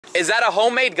Is that a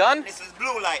homemade gun? This is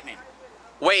blue lightning.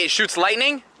 Wait, it shoots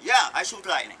lightning? Yeah, I shoot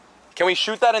lightning. Can we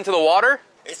shoot that into the water?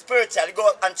 It's spiritual. You go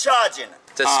and charging.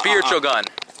 It's a spiritual gun.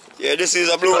 Yeah, this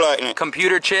is a blue lightning.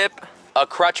 Computer chip, a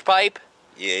crutch pipe.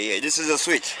 Yeah, this is a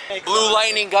switch. Blue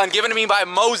lightning gun given to me by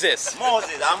Moses.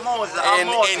 I'm Moses.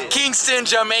 In Kingston,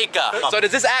 Jamaica. So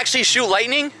does this actually shoot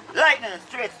lightning? Lightning,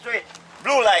 straight.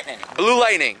 Blue lightning. Blue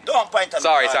lightning. Don't point at me.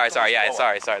 Sorry. Yeah,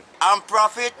 sorry. I'm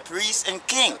prophet, priest, and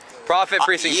king. Prophet,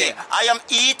 priest, and king. I am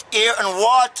eat, air, and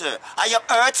water. I am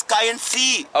earth, sky, and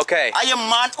sea. Okay. I am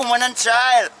man, woman, and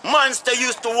child. Monster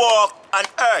used to walk on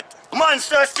earth.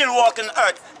 Monster still walk on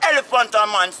earth. Elephant are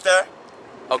monster.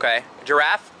 Okay.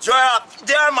 Giraffe? Giraffe,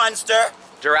 they are monster.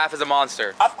 Giraffe is a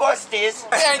monster. Of course it is.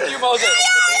 Thank you, Moses.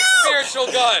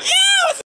 Spiritual gun.